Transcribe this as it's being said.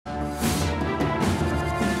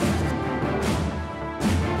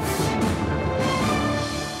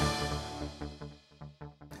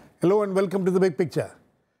Hello and welcome to The Big Picture.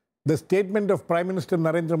 The statement of Prime Minister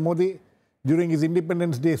Narendra Modi during his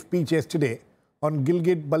Independence Day speech yesterday on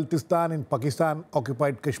Gilgit-Baltistan in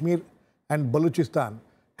Pakistan-occupied Kashmir and Balochistan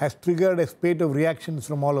has triggered a spate of reactions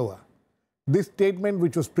from all over. This statement,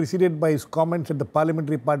 which was preceded by his comments at the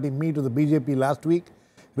parliamentary party meet of the BJP last week,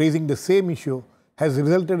 raising the same issue, has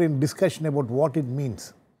resulted in discussion about what it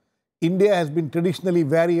means. India has been traditionally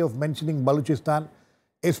wary of mentioning Balochistan,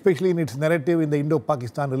 especially in its narrative in the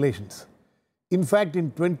Indo-Pakistan relations. In fact,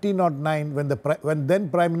 in 2009, when then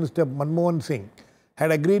Prime Minister Manmohan Singh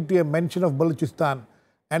had agreed to a mention of Balochistan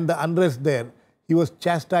and the unrest there, he was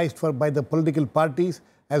chastised by the political parties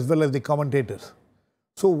as well as the commentators.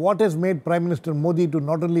 So what has made Prime Minister Modi to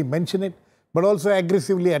not only mention it, but also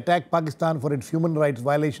aggressively attack Pakistan for its human rights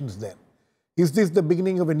violations there? Is this the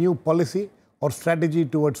beginning of a new policy or strategy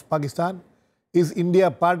towards Pakistan? Is India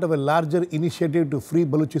part of a larger initiative to free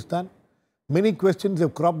Balochistan? Many questions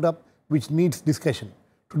have cropped up which needs discussion.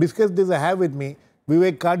 To discuss this, I have with me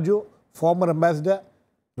Vivek Katju, former ambassador,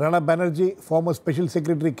 Rana Banerjee, former Special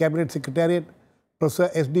Secretary, Cabinet Secretariat, Professor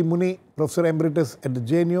S.D. Muni, Professor Emeritus at the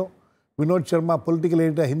JNU, Vinod Sharma, political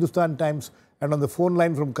editor, Hindustan Times, and on the phone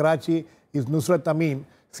line from Karachi is Nusrat Amin,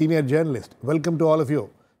 senior journalist. Welcome to all of you.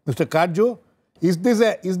 Mr. Katju, is this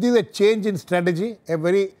a change in strategy, a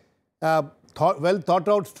very well thought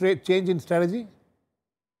out change in strategy?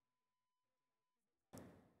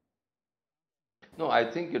 No,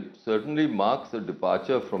 I think it certainly marks a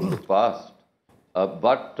departure from the past.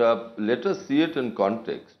 But let us see it in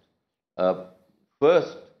context.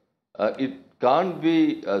 First, it can't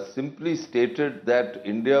be simply stated that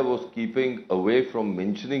India was keeping away from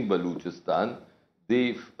mentioning Balochistan.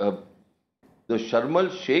 The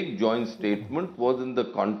Sharma-Sheikh joint statement was in the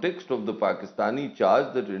context of the Pakistani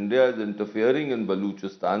charge that India is interfering in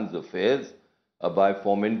Balochistan's affairs by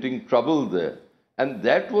fomenting trouble there. And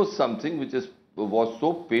that was something which was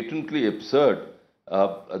so patently absurd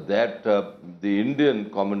that the Indian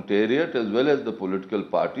commentariat as well as the political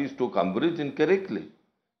parties took umbrage incorrectly.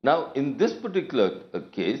 Now, in this particular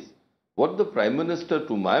case, what the Prime Minister,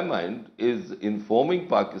 to my mind, is informing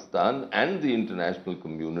Pakistan and the international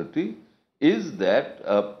community is that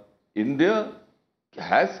India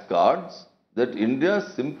has cards, that India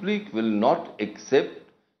simply will not accept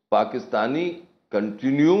Pakistani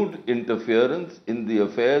continued interference in the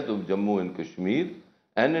affairs of Jammu and Kashmir,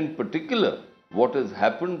 and in particular, what has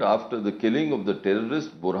happened after the killing of the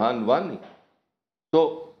terrorist Burhan Wani.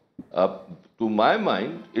 So, to my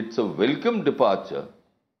mind, it's a welcome departure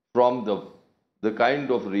from the kind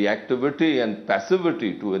of reactivity and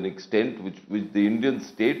passivity to an extent which the Indian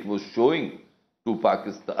state was showing to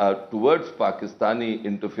Pakistan, towards Pakistani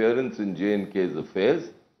interference in J&K's affairs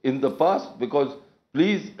in the past. Because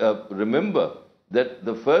please remember that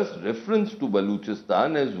the first reference to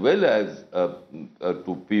Balochistan as well as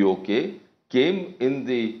to POK came in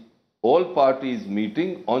the all parties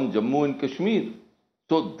meeting on Jammu and Kashmir.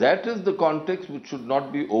 So that is the context which should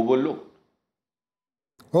not be overlooked.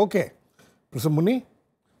 Okay. Professor Muni,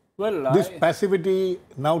 well, this passivity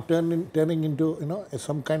now turning into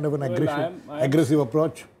some kind of an aggressive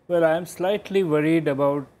approach. Well, I am slightly worried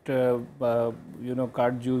about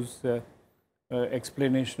Katju's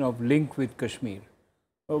explanation of link with Kashmir.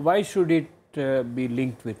 Why should it be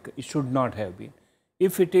linked with? It should not have been.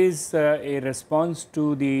 If it is a response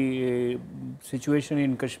to the situation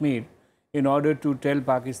in Kashmir, in order to tell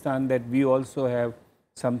Pakistan that we also have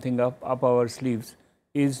something up our sleeves,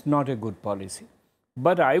 is not a good policy.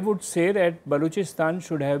 But I would say that Balochistan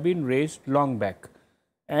should have been raised long back.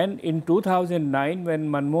 And in 2009, when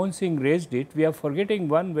Manmohan Singh raised it, we are forgetting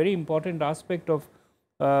one very important aspect of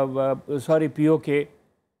POK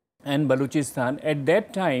and Balochistan. At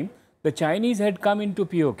that time, the Chinese had come into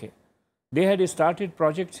POK. They had started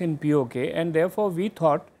projects in POK, and therefore we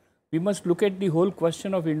thought we must look at the whole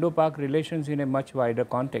question of Indo-Pak relations in a much wider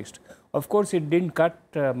context. Of course, it didn't cut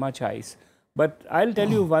much ice. But I'll tell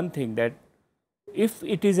you one thing, that if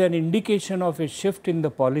it is an indication of a shift in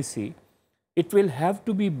the policy, it will have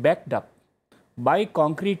to be backed up by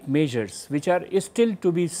concrete measures which are still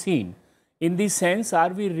to be seen. In this sense, are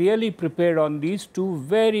we really prepared on these two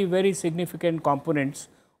very, very significant components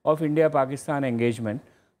of India-Pakistan engagement,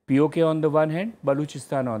 POK on the one hand,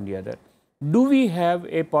 Balochistan on the other? Do we have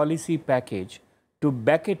a policy package to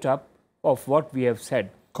back it up of what we have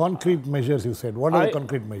said? Concrete measures, you said. What are the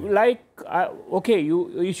concrete measures? Like, okay,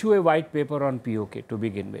 you issue a white paper on POK to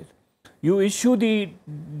begin with. You issue the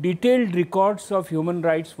detailed records of human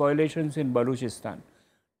rights violations in Balochistan.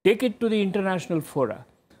 Take it to the international fora.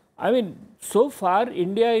 I mean, so far,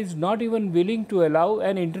 India is not even willing to allow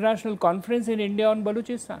an international conference in India on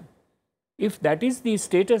Balochistan. if that is the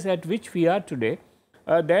status at which we are today,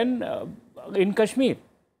 then in Kashmir,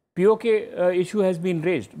 POK issue has been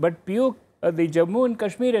raised, but the Jammu and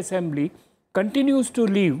Kashmir Assembly continues to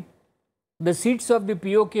leave the seats of the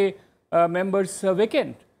POK members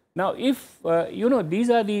vacant. Now, if, these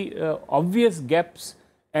are the obvious gaps,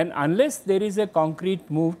 and unless there is a concrete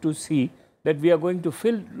move to see that we are going to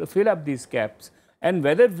fill up these gaps, and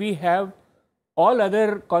whether we have all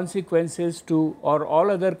other consequences to, or all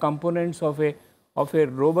other components of a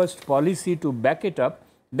robust policy to back it up,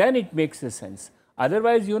 then it makes a sense.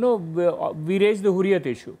 Otherwise, we raise the Hurriyat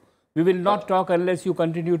issue. We will not talk unless you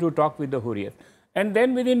continue to talk with the Hurriyat. And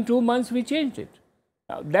then within 2 months, we changed it.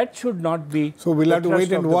 Now, that should not be. So we'll have to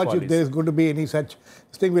wait and watch if there is going to be any such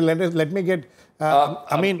thing. Let me get.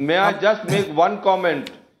 Amin. May I just make one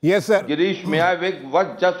comment? Yes, sir. Girish, may I make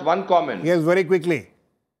just one comment? Yes, very quickly.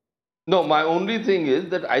 No, my only thing is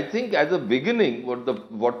that I think as a beginning, what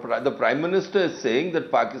the Prime Minister is saying,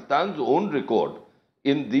 that Pakistan's own record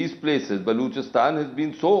in these places, Balochistan has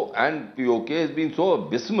been so, and POK has been so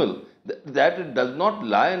abysmal, that it does not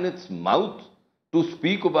lie in its mouth to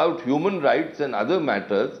speak about human rights and other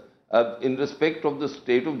matters in respect of the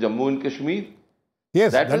state of Jammu and Kashmir.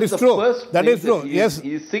 Yes, that is true. That is true. Yes,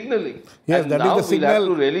 he is signaling. Yes, and that now is the signal. We'll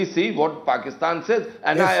have to really see what Pakistan says.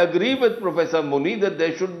 And yes. I agree with Professor Muni that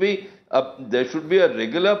there should be a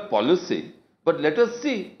regular policy. But let us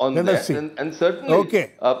see on that. And certainly,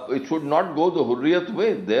 it should not go the Hurriyat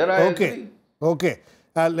way. There I agree. Okay.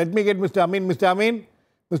 Let me get Mr. Amin.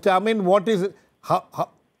 Mr. Amin, what is it?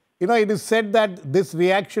 It is said that this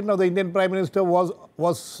reaction of the Indian Prime Minister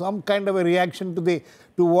was some kind of a reaction to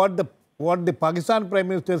what the Pakistan Prime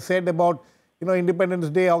Minister said about Independence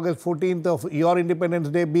Day, August 14th of your Independence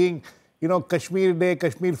Day being Kashmir Day,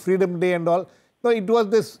 Kashmir Freedom Day and all. No, it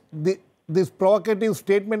was this provocative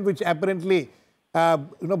statement which apparently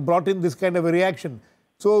brought in this kind of a reaction.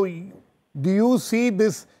 So do you see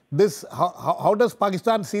this how does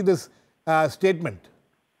Pakistan see this statement?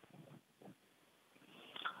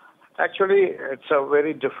 Actually, it's a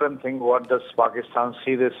very different thing. What does Pakistan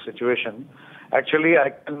see this situation? Actually,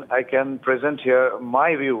 I can present here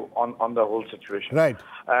my view on the whole situation. Right.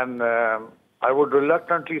 And I would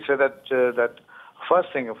reluctantly say that first,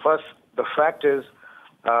 the fact is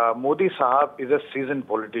Modi Sahab is a seasoned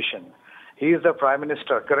politician. He is the Prime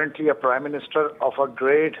Minister, currently a Prime Minister of a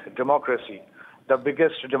great democracy, the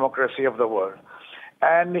biggest democracy of the world.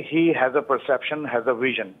 And he has a perception, has a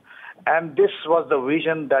vision. And this was the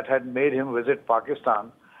vision that had made him visit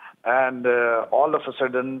Pakistan, and all of a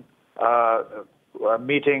sudden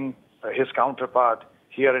meeting his counterpart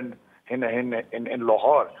here in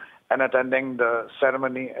Lahore and attending the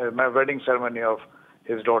ceremony, wedding ceremony of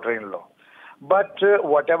his daughter-in-law. But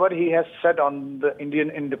whatever he has said on the Indian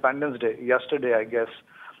Independence Day, yesterday, I guess,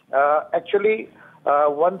 actually,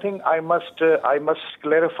 one thing I must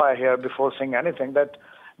clarify here before saying anything, that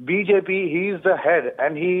BJP, he is the head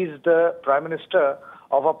and he is the Prime Minister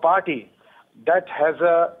of a party that has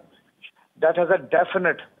a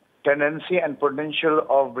definite tendency and potential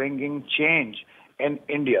of bringing change in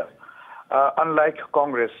India, unlike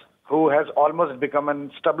Congress, who has almost become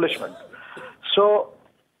an establishment. So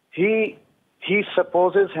he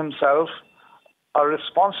supposes himself a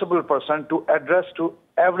responsible person to address to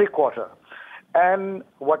every quarter. And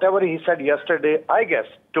whatever he said yesterday, I guess,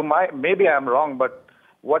 maybe I'm wrong, but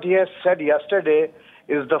what he has said yesterday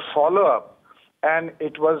is the follow-up, and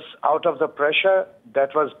it was out of the pressure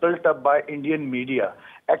that was built up by Indian media.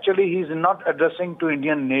 Actually, he's not addressing to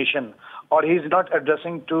Indian nation, or he's not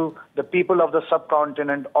addressing to the people of the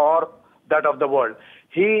subcontinent or that of the world.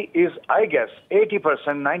 He is, I guess, 80%,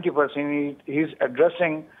 90%, he's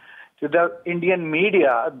addressing to the Indian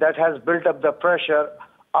media that has built up the pressure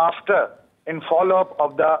in follow-up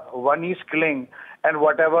of the One East killing and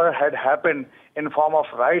whatever had happened in form of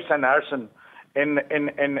riots and arson in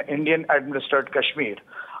Indian-administered Kashmir.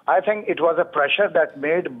 I think it was a pressure that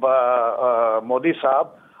made Modi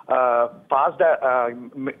Saab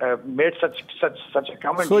made such a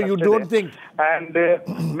comment. So you don't think? And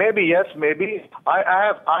maybe yes, maybe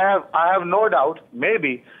I have no doubt.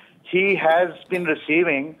 Maybe he has been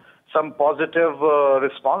receiving some positive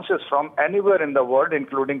responses from anywhere in the world,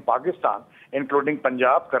 including Pakistan, including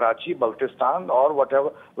Punjab, Karachi, Balochistan, or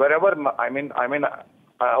wherever. I mean,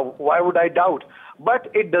 why would I doubt? But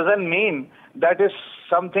it doesn't mean that is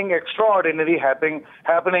something extraordinary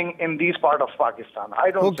happening in these part of Pakistan.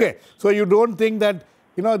 I don't. Okay, so you don't think that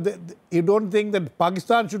you don't think that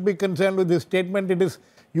Pakistan should be concerned with this statement? It is,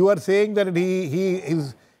 you are saying that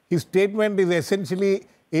his statement is essentially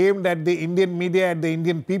aimed at the Indian media, at the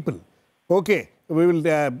Indian people. Okay, we will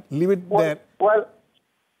leave it there.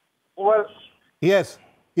 Well, Yes,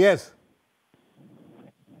 yes.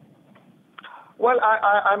 Well,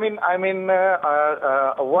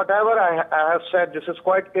 whatever I have said, this is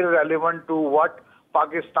quite irrelevant to what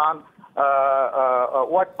Pakistan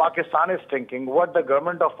is thinking, what the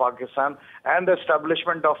government of Pakistan and the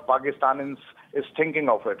establishment of Pakistan is thinking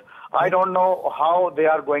of it. I don't know how they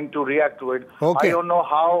are going to react to it. Okay. I don't know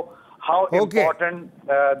how Okay. important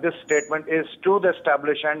this statement is to the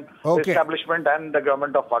establishment and the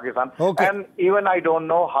government of Pakistan. Okay. And even I don't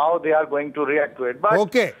know how they are going to react to it. But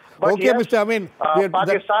Okay. but Okay, yes, Mr. Amin.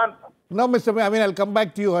 Pakistan. No, Mr. Amin, I'll come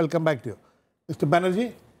back to you. Mr.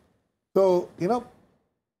 Banerjee, so,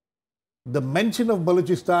 the mention of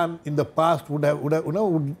Balochistan in the past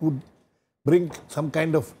would bring some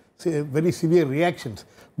kind of very severe reactions.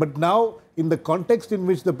 But now, in the context in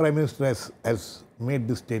which the Prime Minister has made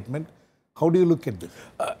this statement, how do you look at this?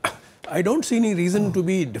 I don't see any reason to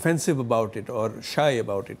be defensive about it or shy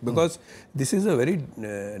about it, because this is a very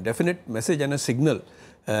definite message and a signal.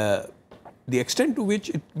 The extent to which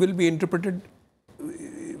it will be interpreted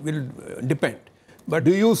will depend. But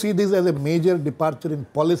do you see this as a major departure in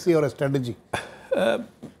policy or a strategy?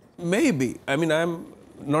 Maybe. I mean, I am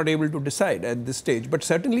not able to decide at this stage, but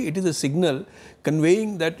certainly it is a signal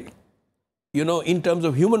conveying that, in terms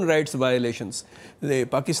of human rights violations, the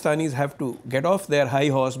Pakistanis have to get off their high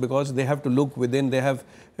horse, because they have to look within. They have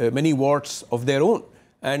many warts of their own.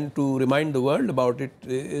 And to remind the world about it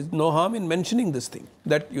is no harm in mentioning this thing,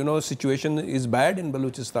 that, situation is bad in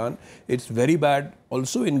Balochistan. It's very bad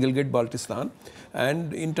also in Gilgit-Baltistan.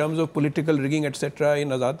 And in terms of political rigging, etc., in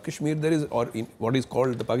Azad Kashmir, there is, or in what is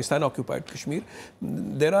called the Pakistan-occupied Kashmir,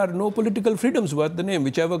 there are no political freedoms worth the name.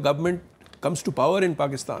 Whichever government comes to power in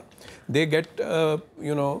Pakistan, they get,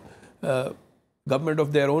 government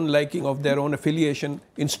of their own liking, of their own affiliation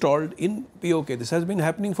installed in POK. This has been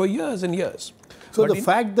happening for years and years. So the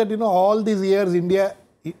fact that, all these years,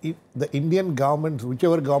 the Indian government,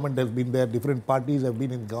 whichever government has been there, different parties have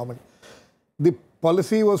been in government, the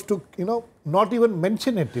policy was to, not even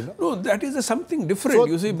mention it, No, that is something different, so,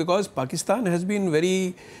 you see, because Pakistan has been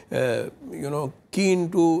very,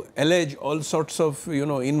 keen to allege all sorts of,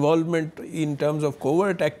 involvement in terms of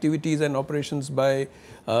covert activities and operations by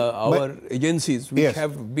our agencies, which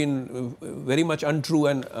have been very much untrue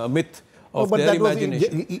and a myth of their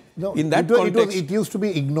imagination. In that context, it used to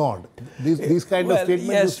be ignored. These kind of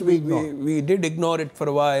statements used to be ignored. We did ignore it for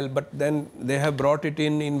a while, but then they have brought it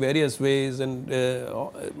in various ways and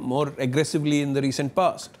more aggressively in the recent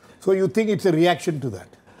past. So you think it's a reaction to that?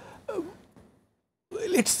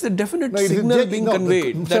 It's a definite signal being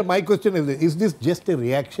conveyed. Sir, my question is this just a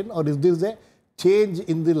reaction, or is this a change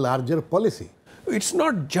in the larger policy? It's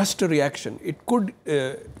not just a reaction. It could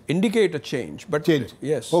indicate a change. But change.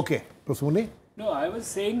 Yes. Okay. Prof. Muni? No, I was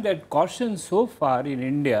saying that caution so far in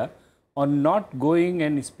India on not going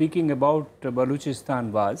and speaking about Balochistan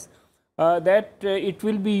was that it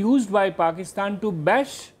will be used by Pakistan to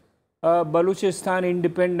bash Balochistan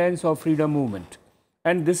independence or freedom movement.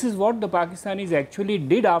 And this is what the Pakistanis actually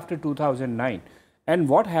did after 2009. And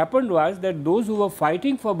what happened was that those who were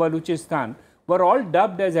fighting for Balochistan were all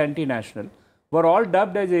dubbed as anti-national, were all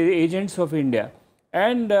dubbed as agents of India,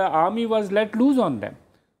 and army was let loose on them.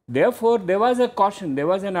 Therefore, there was a caution, there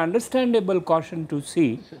was an understandable caution to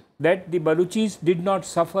see that the Balochis did not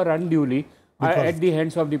suffer unduly at the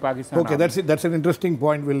hands of the Pakistan army. That's it. That's an interesting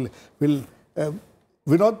point. Vinod,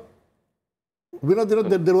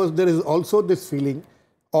 there is also this feeling,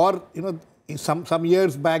 or some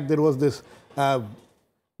years back there was this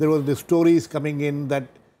stories coming in that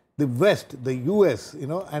the West, the US,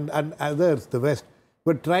 and others, the West,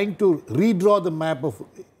 were trying to redraw the map of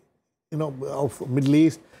Middle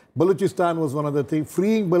East. Balochistan was one of the things.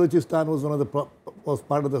 Freeing Balochistan was was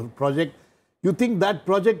part of the project. You think that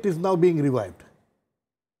project is now being revived?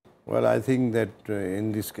 Well, I think that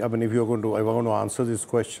in this, if you're going to answer this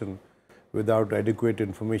question without adequate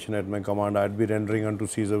information at my command, I'd be rendering unto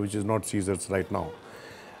Caesar, which is not Caesar's right now.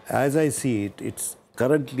 As I see it, it's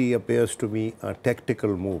currently appears to me a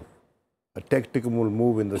tactical move. A tactical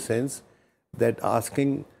move in the sense that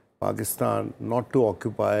asking Pakistan not to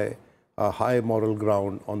occupy a high moral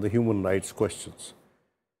ground on the human rights questions.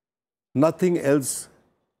 Nothing else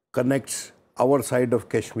connects our side of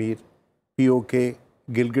Kashmir, POK,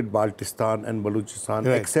 Gilgit-Baltistan and Balochistan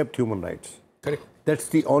except human rights. Correct. That's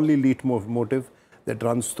the only leitmotif that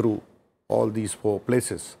runs through all these four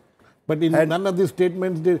places. But in none of these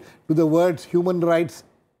statements do the words human rights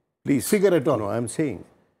figure at all. No, I'm saying,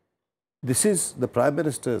 this is, the Prime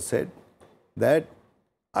Minister said that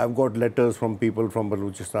I've got letters from people from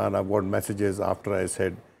Balochistan, I've got messages after I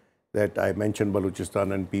said that I mentioned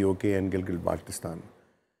Balochistan and POK and Gilgit-Baltistan.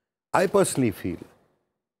 I personally feel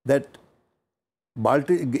that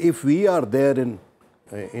if we are there in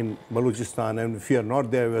Balochistan, and if we are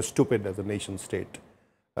not there, we are stupid as a nation state.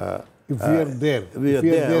 If we are there. We are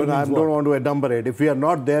there. I don't want to enumerate. If we are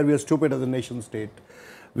not there, we are stupid as a nation state.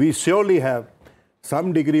 We surely have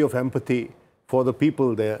some degree of empathy for the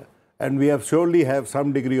people there, and we have surely have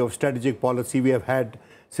some degree of strategic policy we have had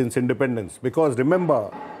since independence. Because remember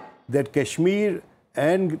that Kashmir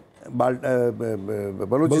and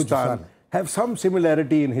Balochistan have some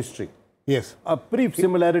similarity in history. Yes. A brief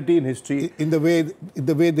similarity in history. In the way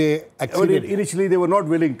they acceded. Initially, they were not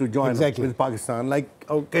willing to join with Pakistan, like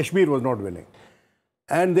Kashmir was not willing.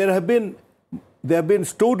 And there have been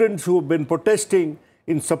students who have been protesting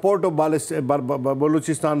in support of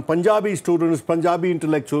Balochistan, Punjabi students, Punjabi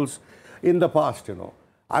intellectuals in the past,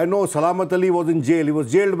 I know Salamat Ali was in jail. He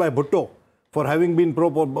was jailed by Bhutto for having been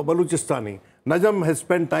pro-Balochistan. Najam has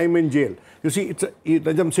spent time in jail. You see, it's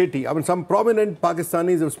Najam Sethi. I mean, some prominent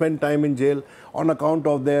Pakistanis have spent time in jail on account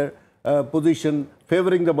of their position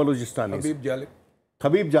favoring the Balochistanis.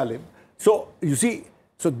 Habib Jalib. So, you see,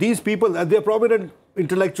 so these people, they are prominent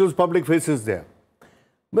intellectuals, public faces there.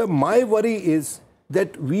 But my worry is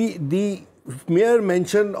that the mere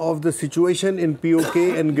mention of the situation in POK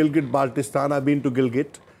and Gilgit-Baltistan, I've been to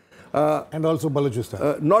Gilgit, and also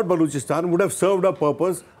Balochistan. Not Balochistan, would have served a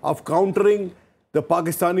purpose of countering the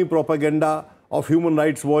Pakistani propaganda of human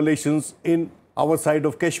rights violations in our side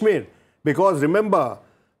of Kashmir. Because remember,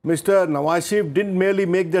 Mr. Nawaz Sharif didn't merely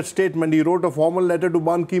make that statement, he wrote a formal letter to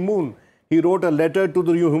Ban Ki-moon. He wrote a letter to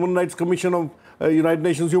the Human Rights Commission of United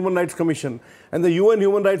Nations Human Rights Commission. And the UN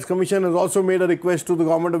Human Rights Commission has also made a request to the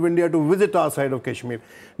Government of India to visit our side of Kashmir.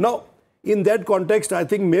 Now, in that context, I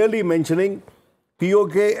think merely mentioning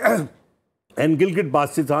POK and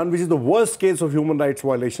Gilgit-Baltistan, which is the worst case of human rights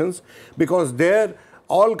violations, because there, the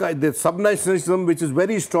subnationalism, which is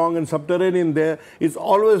very strong and subterranean there, is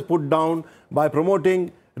always put down by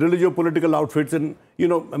promoting religio-political outfits and,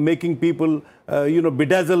 making people,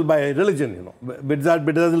 bedazzled by religion,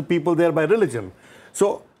 bedazzle people there by religion.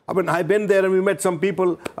 So, I mean, I've been there and we met some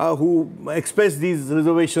people who expressed these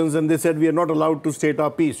reservations and they said we are not allowed to state our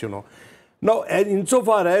peace, Now, and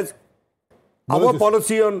insofar as our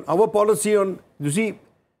policy on, you see,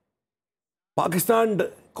 Pakistan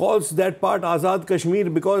calls that part Azad Kashmir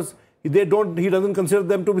because he doesn't consider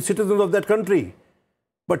them to be citizens of that country.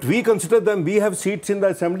 But we consider them, we have seats in the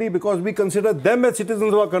assembly because we consider them as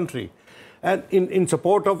citizens of our country. And in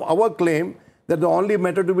support of our claim that the only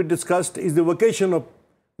matter to be discussed is the vacation of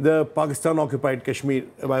the Pakistan-occupied Kashmir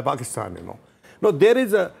by Pakistan, Now, there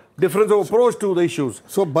is a difference of approach to the issues.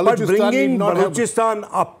 So, but bringing Balochistan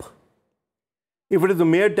up, if it is the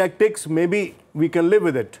mere tactics, maybe we can live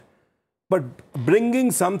with it. But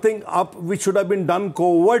bringing something up which should have been done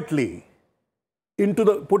covertly,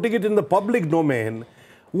 putting it in the public domain,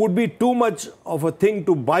 would be too much of a thing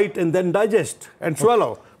to bite and then digest and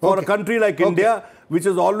swallow. For a country like India, which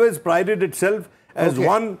has always prided itself as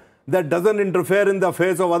one that doesn't interfere in the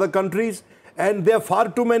affairs of other countries, and there are far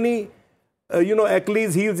too many,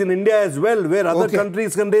 Achilles heels in India as well, where other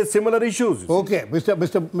countries can raise similar issues. Okay,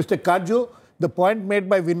 Mr. Katju, the point made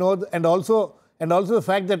by Vinod, and also the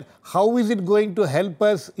fact that how is it going to help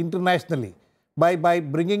us internationally by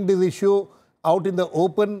bringing this issue out in the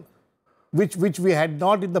open, which we had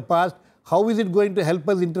not in the past. How is it going to help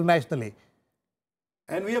us internationally?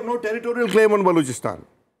 And we have no territorial claim on Balochistan.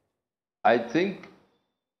 I think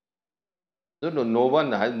no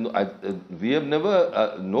one has. We have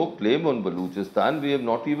never no claim on Balochistan. We have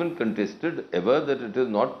not even contested ever that it is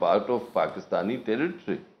not part of Pakistani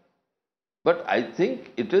territory. But I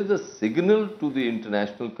think it is a signal to the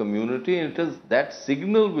international community, and it is that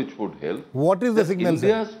signal which would help. What is the signal?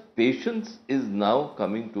 India's patience is now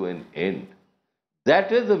coming to an end.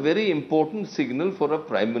 That is a very important signal for a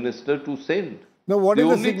Prime Minister to send. No, what is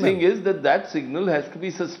the signal? The only thing is that signal has to be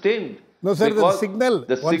sustained. No, sir, the signal.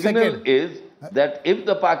 The signal is that if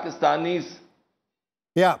the Pakistanis...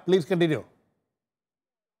 Yeah, please continue.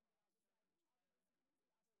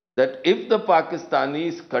 That if the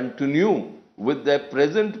Pakistanis continue with their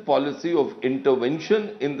present policy of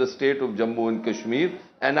intervention in the state of Jammu and Kashmir,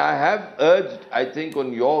 and I have urged, I think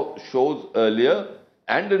on your shows earlier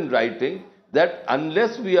and in writing, that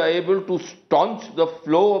unless we are able to staunch the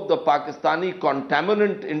flow of the Pakistani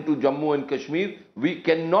contaminant into Jammu and Kashmir, we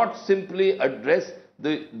cannot simply address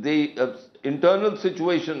the internal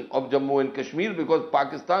situation of Jammu and Kashmir, because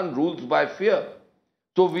Pakistan rules by fear.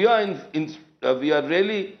 So we are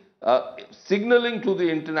really signaling to the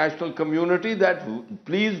international community that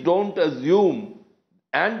please don't assume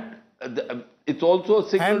and it's also a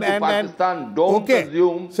signal to Pakistan. Don't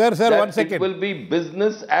assume sir, that one second. it will be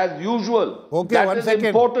business as usual. Okay, that one is second.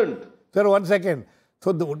 important. Sir, one second.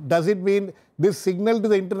 So does it mean this signal to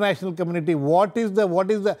the international community? What is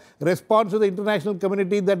the response to the international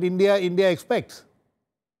community that India expects?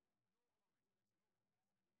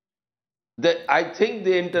 I think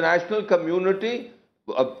the international community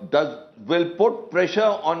will put pressure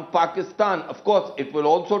on Pakistan. Of course, it will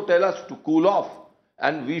also tell us to cool off,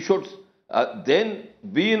 and we should then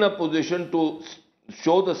be in a position to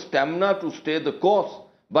show the stamina to stay the course.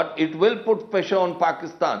 But it will put pressure on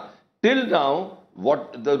Pakistan. Till now,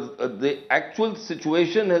 what the actual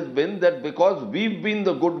situation has been that because we've been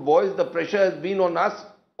the good boys, the pressure has been on us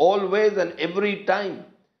always and every time.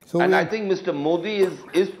 So and I think Mr. Modi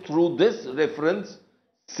is through this reference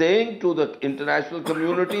saying to the international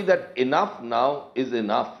community that enough now is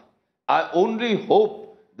enough. I only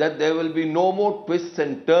hope that there will be no more twists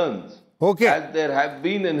and turns as there have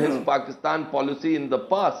been in his Pakistan policy in the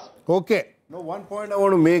past. Okay. No, one point I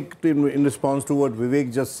want to make in response to what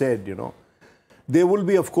Vivek just said, there will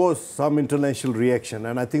be, of course, some international reaction,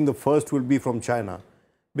 and I think the first will be from China,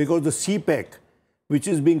 because the CPEC, which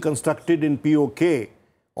is being constructed in POK,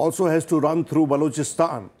 also has to run through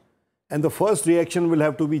Balochistan, and the first reaction will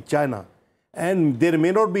have to be China. And there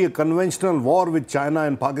may not be a conventional war with China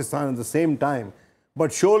and Pakistan at the same time,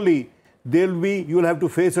 but surely you will have to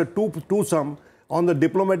face a twosome on the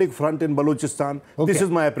diplomatic front in Balochistan. Okay. This is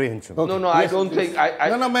my apprehension. Okay. No, I don't think.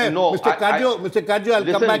 Mr. Katju, I'll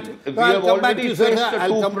come back. We have already faced the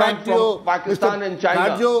two fronts from Pakistan and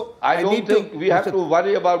China. I don't think we have to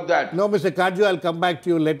worry about that. No, Mr. Katju, I'll come back to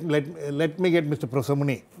you. Let me get Mr. Prof.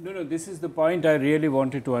 Muni. No, this is the point I really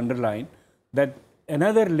wanted to underline, that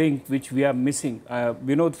another link which we are missing,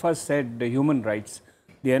 Vinod first said the human rights.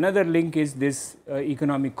 The another link is this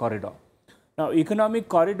economic corridor. Now, economic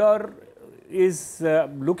corridor is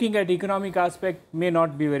looking at economic aspect may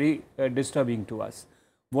not be very disturbing to us.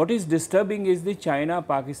 What is disturbing is the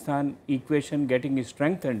China-Pakistan equation getting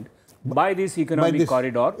strengthened by this economic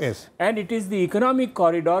corridor. Yes. And it is the economic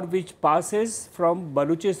corridor which passes from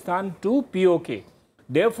Balochistan to POK.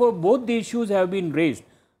 Therefore, both the issues have been raised.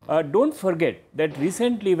 Don't forget that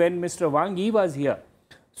recently when Mr. Wang Yi was here,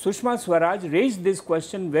 Sushma Swaraj raised this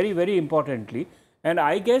question very, very importantly. And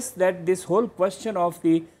I guess that this whole question of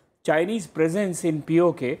the Chinese presence in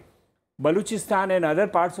POK, Balochistan and other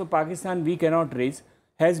parts of Pakistan we cannot raise,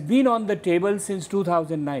 has been on the table since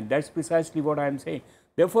 2009. That's precisely what I am saying.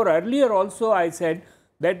 Therefore, earlier also I said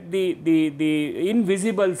that the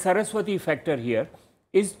invisible Saraswati factor here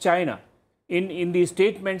is China. In the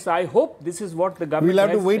statements, I hope this is what the government we'll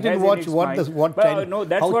have to wait and watch what China. No,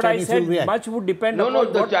 that's what I said. Much would depend on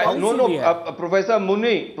what policy we have. Professor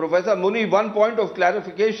Muni, one point of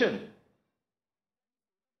clarification.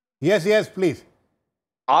 Yes, please.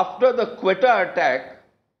 After the Quetta attack,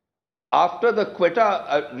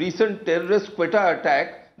 recent terrorist Quetta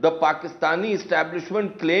attack, the Pakistani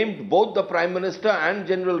establishment claimed, both the Prime Minister and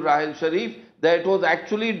General Rahil Sharif, that it was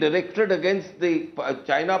actually directed against the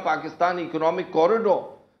China-Pakistan economic corridor.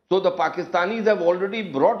 So the Pakistanis have already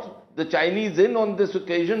brought the Chinese in on this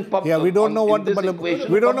occasion. Yeah, we don't know what the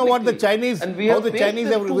Chinese, how the Chinese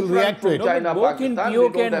will react to it. No, both in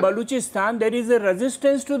POK and Balochistan, there is a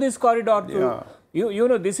resistance to this corridor. Yeah. You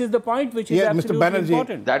know, this is the point which is absolutely Mr. Banerjee,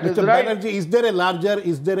 important. That is Mr. right. Banerjee, is there a larger, that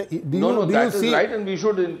is right, and we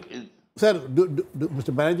should... Sir,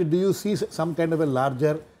 Mr. Banerjee, do you see some kind of a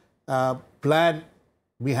larger plan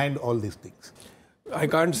behind all these things? I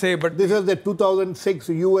can't say, but... This is the 2006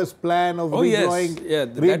 US plan of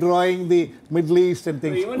redrawing the Middle East and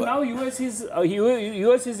things. Even now, US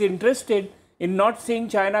is interested in not seeing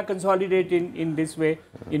China consolidate in this way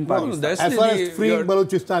in Pakistan. As far as freeing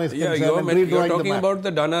Balochistan is concerned, you're talking about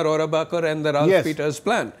the Dana Rohrabacher and the Ralph Peters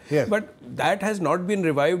plan. Yes. But that has not been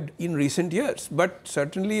revived in recent years. But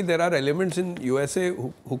certainly there are elements in USA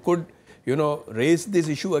who could, raise this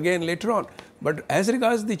issue again later on. But as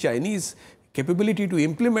regards the Chinese capability to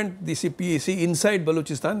implement the CPEC inside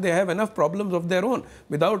Balochistan, they have enough problems of their own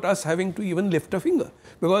without us having to even lift a finger.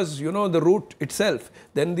 Because, the route itself,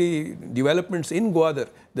 then the developments in Gwadar,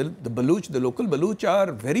 the local Baloch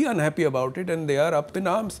are very unhappy about it and they are up in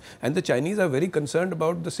arms. And the Chinese are very concerned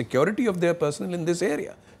about the security of their personnel in this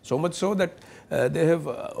area. So much so that they have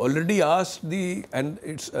already asked and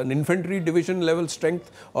it's an infantry division level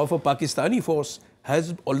strength of a Pakistani force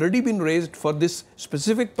has already been raised for this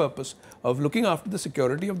specific purpose of looking after the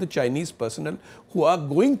security of the Chinese personnel who are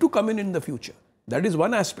going to come in the future. That is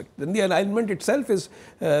one aspect. Then the alignment itself is,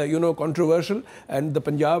 controversial, and the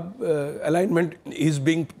Punjab alignment is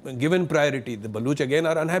being given priority. The Baloch again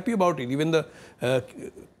are unhappy about it. Even the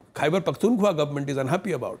Khyber Pakhtunkhwa government is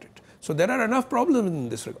unhappy about it. So there are enough problems in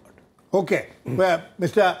this regard. Okay. Well,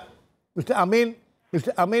 Mr. Amin,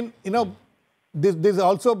 this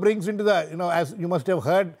also brings into the, as you must have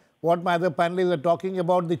heard what my other panelists are talking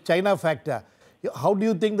about, the China factor. How do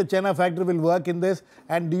you think the China factor will work in this?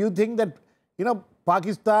 And do you think that,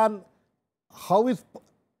 Pakistan, how is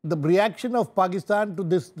the reaction of Pakistan to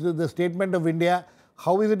this, the statement of India,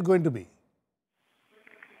 how is it going to be?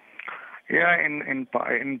 Yeah, in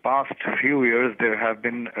past few years there have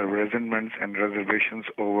been resentments and reservations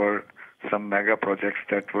over some mega projects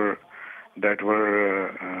that were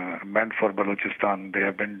meant for Balochistan. They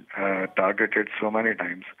have been targeted so many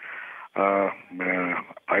times.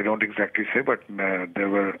 I don't exactly say, but there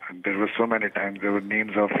were so many times. There were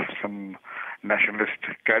names of some nationalist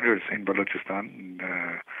cadres in Balochistan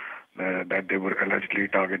that they were allegedly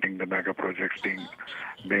targeting the mega projects being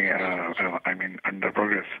under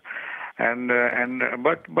progress.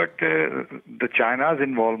 But the China's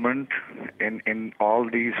involvement in all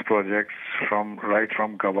these projects right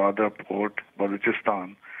from Gawada Port,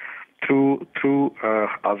 Balochistan, through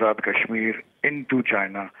Azad Kashmir into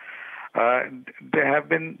China, there have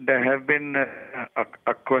been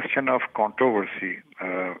a question of controversy.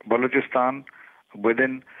 Balochistan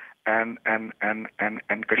within and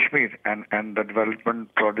Kashmir and the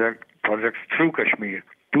development projects through Kashmir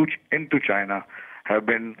into China have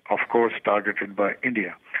been, of course, targeted by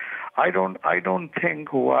India. I don't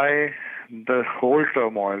think why the whole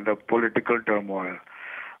turmoil, the political turmoil,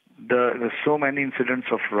 the so many incidents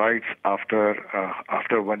of riots after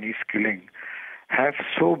Wani's killing have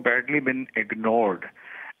so badly been ignored.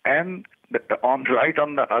 And on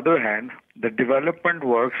the other hand, the development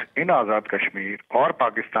works in Azad Kashmir or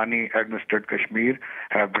Pakistani administered Kashmir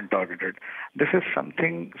have been targeted. This is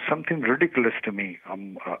something ridiculous to me.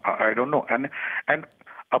 I don't know. And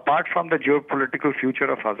apart from the geopolitical future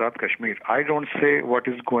of Azad Kashmir, I don't say what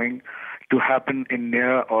is going to happen in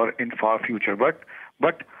near or in far future.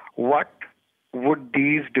 But what would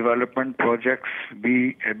these development projects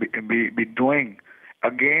be doing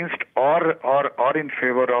against or in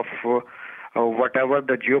favor of whatever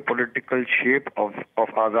the geopolitical shape of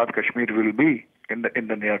Azad Kashmir will be in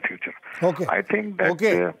the near future? Okay. I think that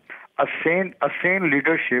a sane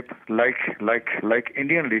leadership like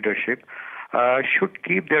Indian leadership should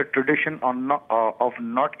keep their tradition of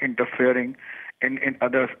not interfering in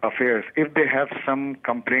other affairs. If they have some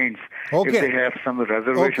complaints, if they have some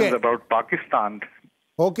reservations about Pakistan.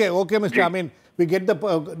 Okay, Mr. Amin, we get the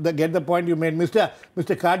point you made, Mr.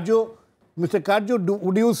 Katju,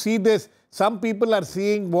 would you see this? Some people are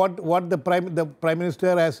seeing what the Prime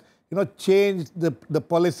Minister has changed the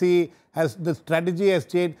policy, the strategy has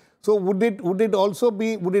changed. So would it also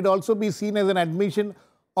be seen as an admission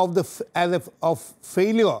of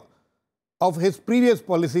failure of his previous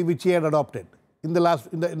policy which he had adopted in the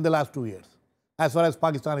last 2 years, as far as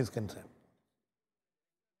Pakistan is concerned?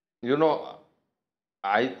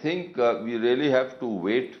 I think we really have to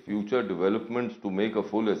wait future developments to make a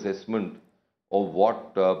full assessment of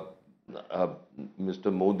what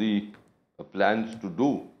Mr. Modi plans to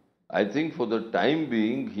do. I think for the time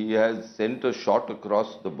being, he has sent a shot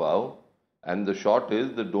across the bow, and the shot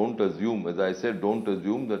is that don't assume, as I said, don't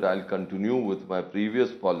assume that I'll continue with my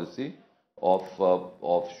previous policy of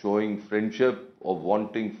showing friendship, of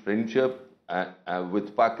wanting friendship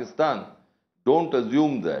with Pakistan. Don't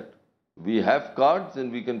assume that. We have cards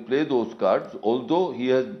and we can play those cards, although he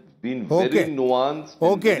has been very nuanced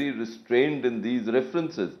and very restrained in these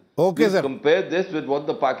references. Okay, sir. Compare this with what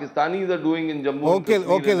the Pakistanis are doing in Jammu and Kashmir.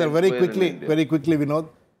 Okay, sir. Very quickly, Vinod.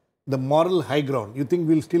 The moral high ground. You think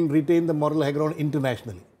we'll still retain the moral high ground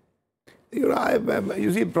internationally?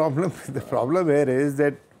 You see, the problem here is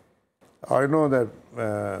that I know that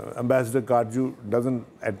Ambassador Katju doesn't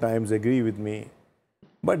at times agree with me.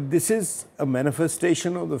 But this is a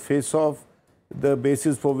manifestation of the face of the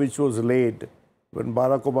basis for which was laid when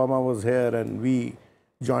Barack Obama was here and we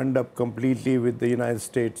joined up completely with the United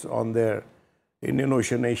States on their Indian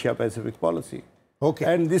Ocean Asia Pacific policy. Okay.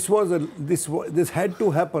 And this had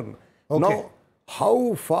to happen. Okay. Now,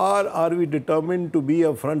 how far are we determined to be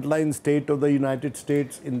a frontline state of the United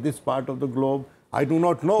States in this part of the globe? I do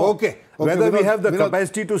not know. Okay. Whether we have the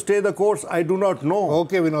capacity to stay the course, I do not know.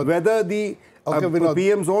 Okay, Vinod. Whether the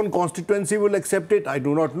PM's own constituency will accept it, I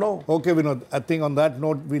do not know. Okay, Vinod. I think on that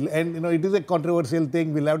note, we'll end. It is a controversial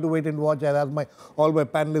thing. We'll have to wait and watch. I'll ask all my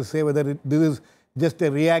panelists say whether this is just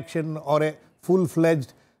a reaction or a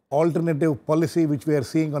full-fledged alternative policy which we are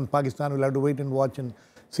seeing on Pakistan. We'll have to wait and watch and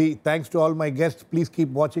see. Thanks to all my guests. Please keep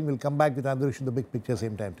watching. We'll come back with another issue, the big picture,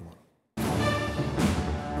 same time tomorrow.